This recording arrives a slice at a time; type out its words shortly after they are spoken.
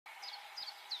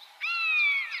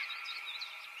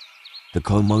The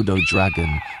Komodo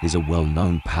dragon is a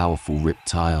well-known powerful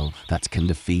reptile that can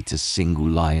defeat a single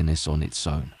lioness on its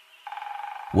own.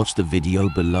 Watch the video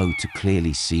below to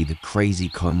clearly see the crazy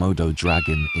Komodo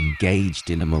dragon engaged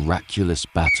in a miraculous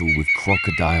battle with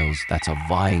crocodiles that are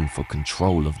vying for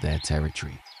control of their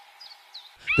territory.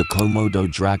 The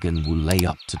Komodo dragon will lay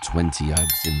up to 20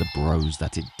 eggs in the burrows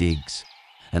that it digs,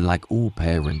 and like all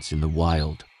parents in the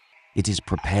wild, it is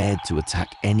prepared to attack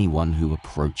anyone who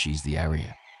approaches the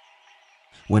area.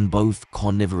 When both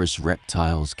carnivorous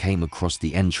reptiles came across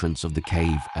the entrance of the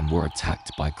cave and were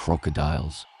attacked by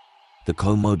crocodiles, the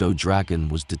Komodo dragon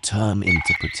was determined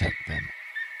to protect them.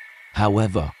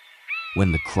 However,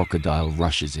 when the crocodile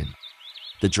rushes in,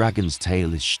 the dragon's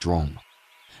tail is strong,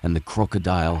 and the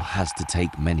crocodile has to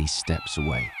take many steps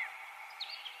away.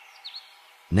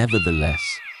 Nevertheless,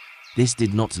 this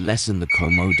did not lessen the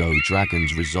Komodo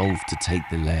dragon's resolve to take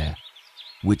the lair,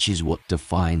 which is what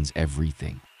defines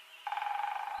everything.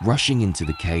 Rushing into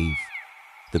the cave,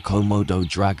 the Komodo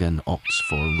dragon opts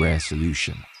for a rare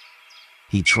solution.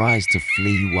 He tries to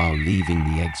flee while leaving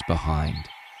the eggs behind,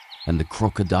 and the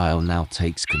crocodile now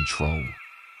takes control.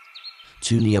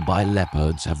 Two nearby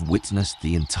leopards have witnessed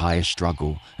the entire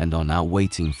struggle and are now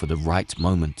waiting for the right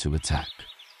moment to attack.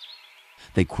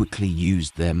 They quickly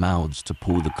used their mouths to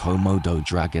pull the Komodo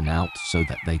dragon out so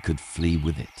that they could flee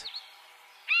with it.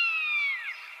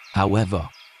 However,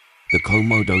 the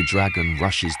Komodo dragon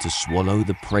rushes to swallow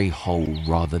the prey whole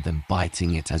rather than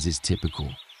biting it as is typical,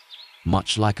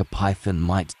 much like a python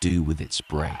might do with its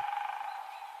prey.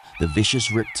 The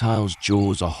vicious reptile's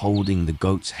jaws are holding the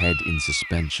goat's head in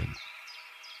suspension.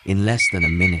 In less than a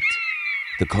minute,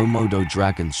 the Komodo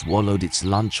dragon swallowed its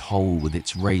lunch whole with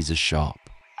its razor-sharp,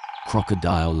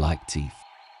 crocodile-like teeth.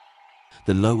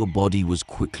 The lower body was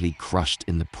quickly crushed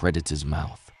in the predator's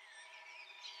mouth.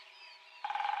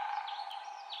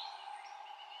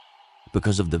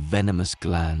 Because of the venomous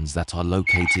glands that are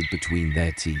located between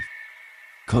their teeth,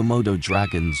 Komodo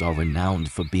dragons are renowned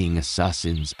for being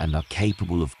assassins and are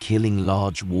capable of killing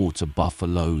large water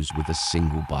buffaloes with a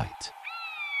single bite.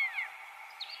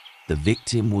 The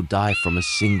victim will die from a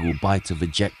single bite of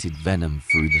ejected venom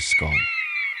through the skull.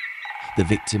 The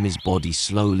victim's body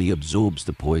slowly absorbs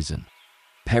the poison,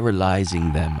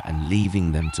 paralyzing them and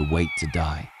leaving them to wait to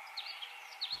die.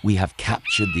 We have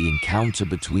captured the encounter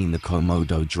between the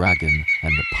Komodo dragon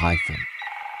and the python.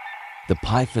 The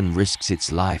python risks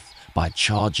its life by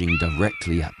charging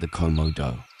directly at the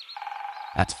Komodo.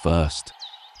 At first,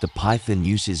 the python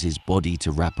uses his body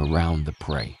to wrap around the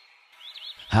prey.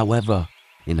 However,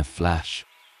 in a flash,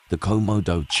 the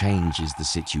Komodo changes the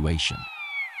situation.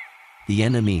 The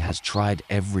enemy has tried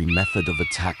every method of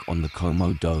attack on the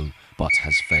Komodo, but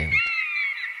has failed.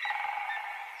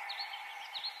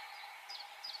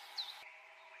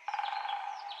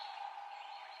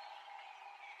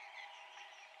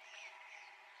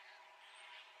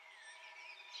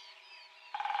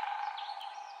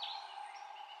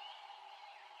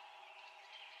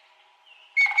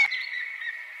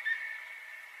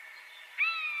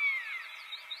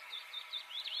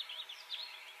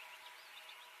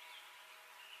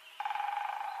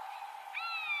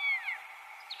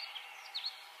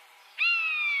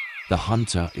 The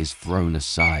hunter is thrown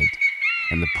aside,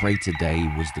 and the prey today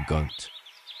was the goat.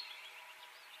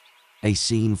 A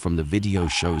scene from the video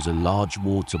shows a large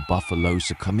water buffalo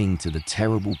succumbing to the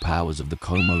terrible powers of the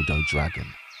Komodo dragon.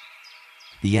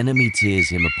 The enemy tears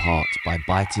him apart by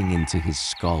biting into his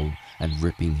skull and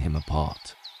ripping him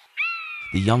apart.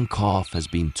 The young calf has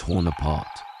been torn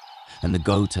apart, and the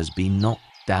goat has been knocked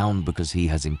down because he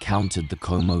has encountered the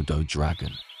Komodo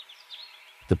dragon.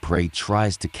 The prey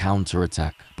tries to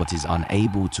counterattack but is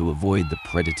unable to avoid the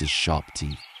predator's sharp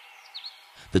teeth.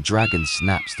 The dragon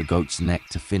snaps the goat's neck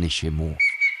to finish him off.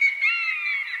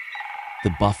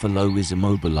 The buffalo is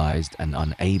immobilized and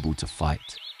unable to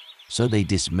fight, so they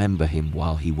dismember him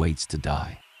while he waits to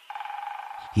die.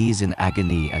 He is in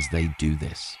agony as they do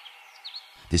this.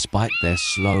 Despite their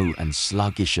slow and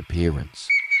sluggish appearance,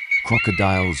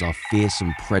 crocodiles are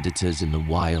fearsome predators in the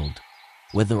wild,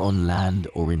 whether on land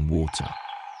or in water.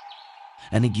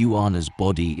 An iguana's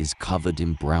body is covered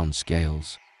in brown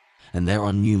scales, and there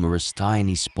are numerous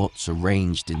tiny spots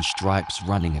arranged in stripes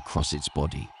running across its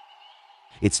body.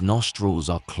 Its nostrils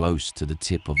are close to the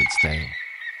tip of its tail.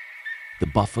 The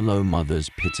buffalo mother's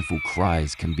pitiful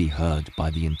cries can be heard by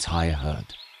the entire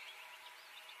herd.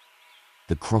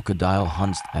 The crocodile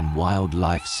hunts and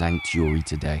wildlife sanctuary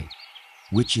today,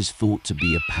 which is thought to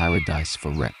be a paradise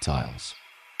for reptiles.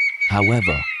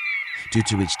 However, due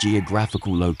to its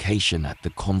geographical location at the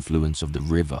confluence of the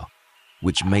river,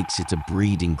 which makes it a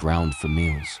breeding ground for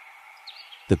males,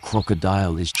 The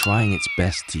crocodile is trying its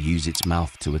best to use its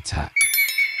mouth to attack,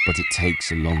 but it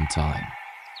takes a long time.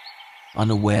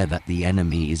 Unaware that the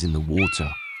enemy is in the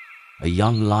water, a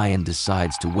young lion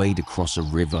decides to wade across a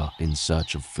river in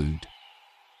search of food.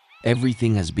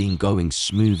 Everything has been going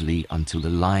smoothly until the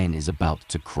lion is about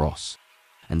to cross,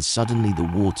 and suddenly the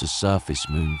water surface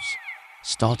moves,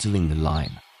 startling the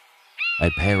lion. A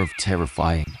pair of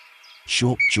terrifying,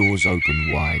 sharp jaws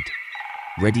open wide,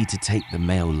 ready to take the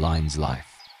male lion's life.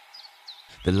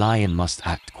 The lion must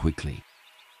act quickly,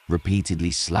 repeatedly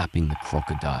slapping the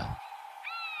crocodile.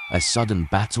 A sudden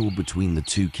battle between the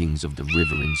two kings of the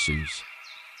river ensues.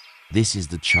 This is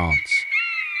the chance.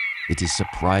 It is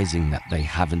surprising that they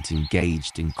haven't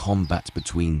engaged in combat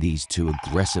between these two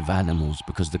aggressive animals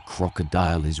because the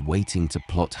crocodile is waiting to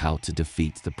plot how to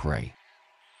defeat the prey.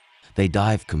 They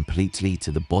dive completely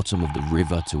to the bottom of the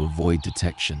river to avoid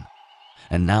detection,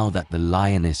 and now that the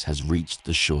lioness has reached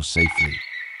the shore safely,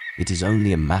 it is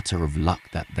only a matter of luck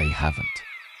that they haven't.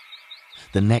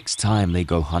 The next time they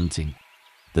go hunting,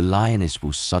 the lioness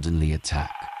will suddenly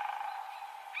attack.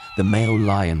 The male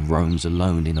lion roams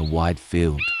alone in a wide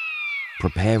field,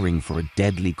 preparing for a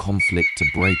deadly conflict to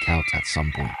break out at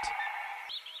some point.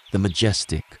 The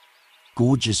majestic,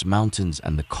 gorgeous mountains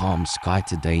and the calm sky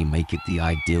today make it the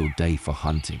ideal day for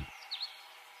hunting.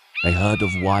 A herd of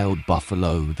wild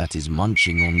buffalo that is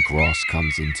munching on grass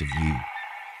comes into view.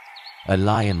 A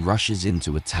lion rushes in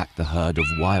to attack the herd of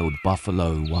wild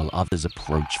buffalo while others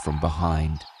approach from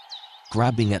behind,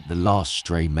 grabbing at the last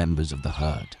stray members of the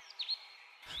herd.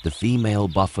 The female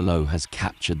buffalo has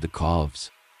captured the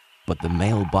calves, but the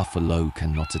male buffalo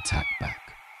cannot attack back.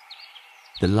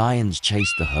 The lions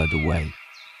chase the herd away,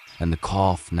 and the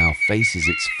calf now faces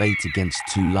its fate against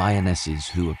two lionesses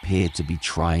who appear to be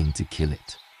trying to kill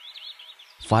it.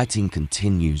 Fighting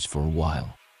continues for a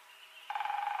while.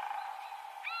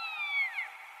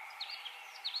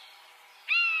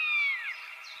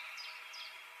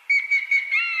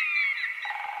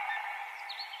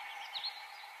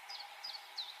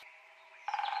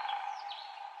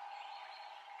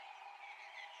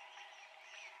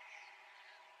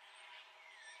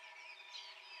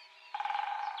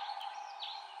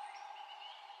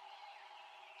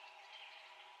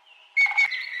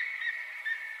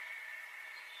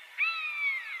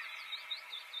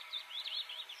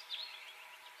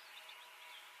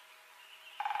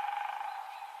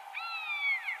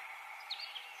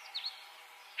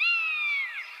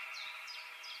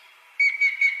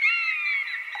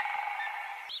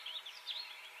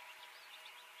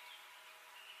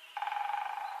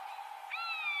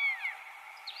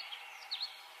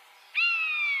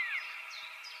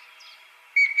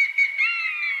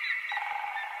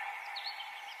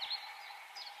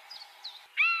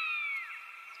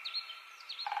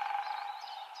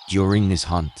 During this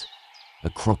hunt, a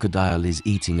crocodile is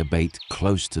eating a bait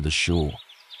close to the shore,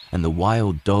 and the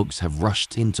wild dogs have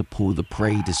rushed in to pull the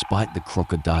prey despite the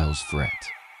crocodile's threat.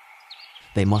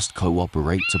 They must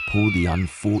cooperate to pull the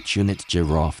unfortunate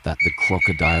giraffe that the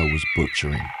crocodile was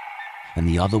butchering, and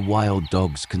the other wild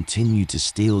dogs continue to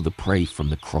steal the prey from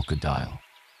the crocodile.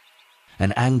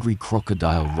 An angry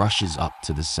crocodile rushes up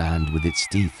to the sand with its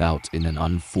teeth out in an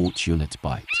unfortunate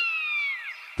bite.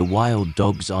 The wild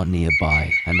dogs are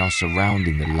nearby and are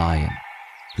surrounding the lion,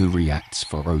 who reacts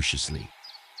ferociously.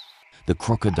 The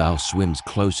crocodile swims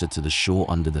closer to the shore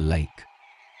under the lake,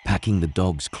 packing the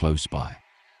dogs close by.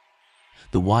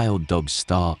 The wild dogs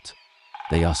start,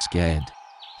 they are scared,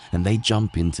 and they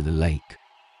jump into the lake,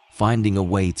 finding a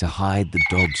way to hide the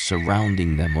dogs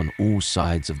surrounding them on all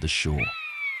sides of the shore.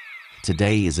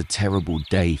 Today is a terrible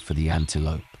day for the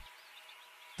antelope.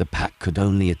 The pack could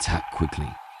only attack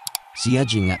quickly,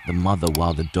 sieging at the mother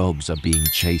while the dogs are being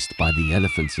chased by the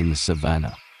elephants in the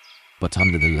savannah. But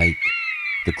under the lake,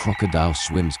 the crocodile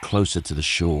swims closer to the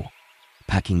shore,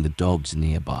 packing the dogs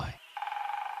nearby.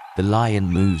 The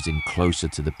lion moves in closer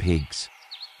to the pigs,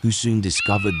 who soon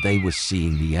discovered they were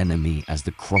seeing the enemy as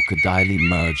the crocodile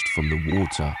emerged from the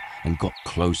water and got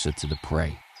closer to the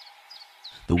prey.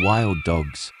 The wild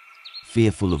dogs,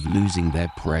 fearful of losing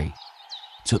their prey,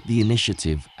 took the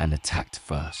initiative and attacked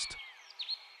first.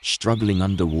 Struggling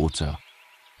underwater,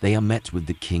 they are met with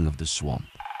the king of the swamp.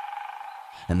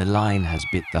 And the lion has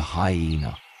bit the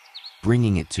hyena,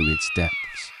 bringing it to its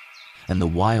depths, and the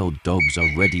wild dogs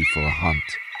are ready for a hunt,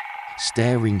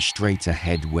 staring straight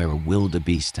ahead where a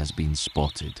wildebeest has been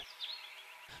spotted.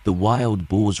 The wild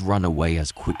boars run away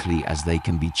as quickly as they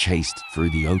can be chased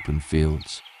through the open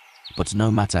fields, but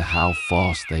no matter how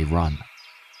fast they run,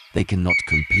 they cannot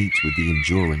compete with the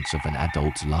endurance of an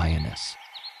adult lioness.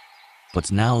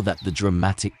 But now that the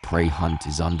dramatic prey hunt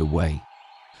is underway,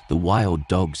 the wild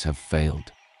dogs have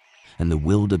failed, and the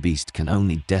wildebeest can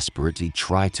only desperately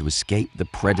try to escape the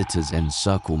predator's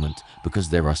encirclement because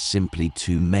there are simply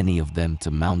too many of them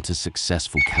to mount a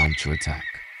successful counterattack.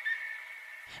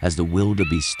 As the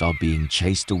wildebeest are being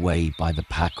chased away by the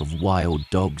pack of wild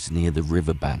dogs near the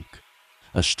riverbank,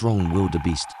 a strong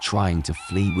wildebeest trying to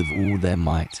flee with all their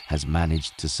might has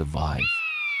managed to survive.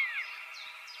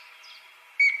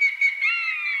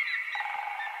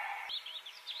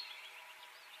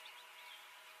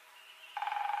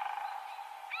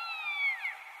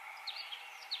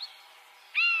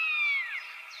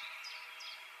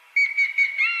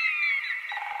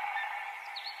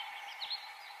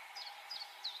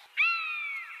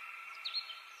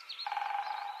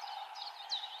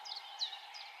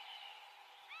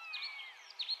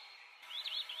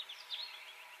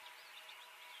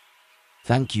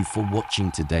 Thank you for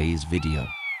watching today's video.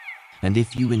 And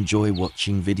if you enjoy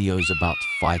watching videos about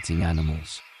fighting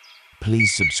animals,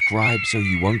 please subscribe so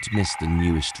you won't miss the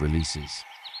newest releases.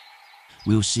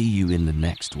 We'll see you in the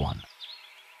next one.